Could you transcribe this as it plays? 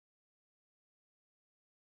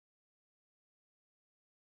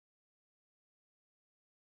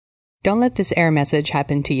Don't let this error message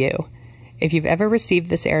happen to you. If you've ever received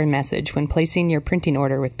this error message when placing your printing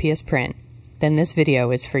order with PsPrint, then this video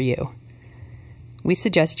is for you. We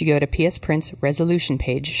suggest you go to PsPrint's resolution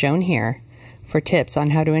page shown here for tips on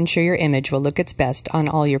how to ensure your image will look its best on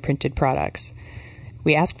all your printed products.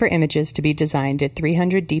 We ask for images to be designed at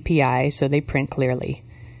 300 dpi so they print clearly.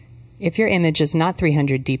 If your image is not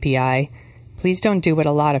 300 dpi, please don't do what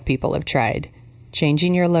a lot of people have tried,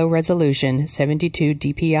 changing your low resolution 72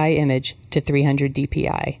 dpi image to 300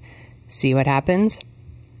 dpi. See what happens?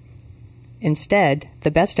 Instead,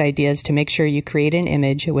 the best idea is to make sure you create an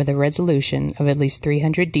image with a resolution of at least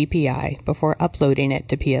 300 dpi before uploading it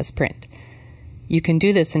to PsPrint. You can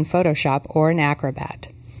do this in Photoshop or in Acrobat.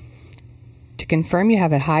 To confirm you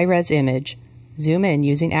have a high-res image, zoom in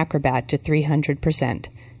using Acrobat to 300%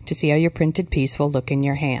 to see how your printed piece will look in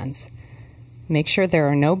your hands. Make sure there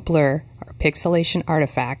are no blur or pixelation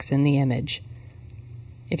artifacts in the image.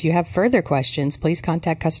 If you have further questions, please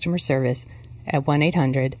contact customer service at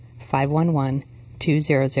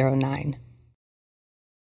 1-800-511-2009.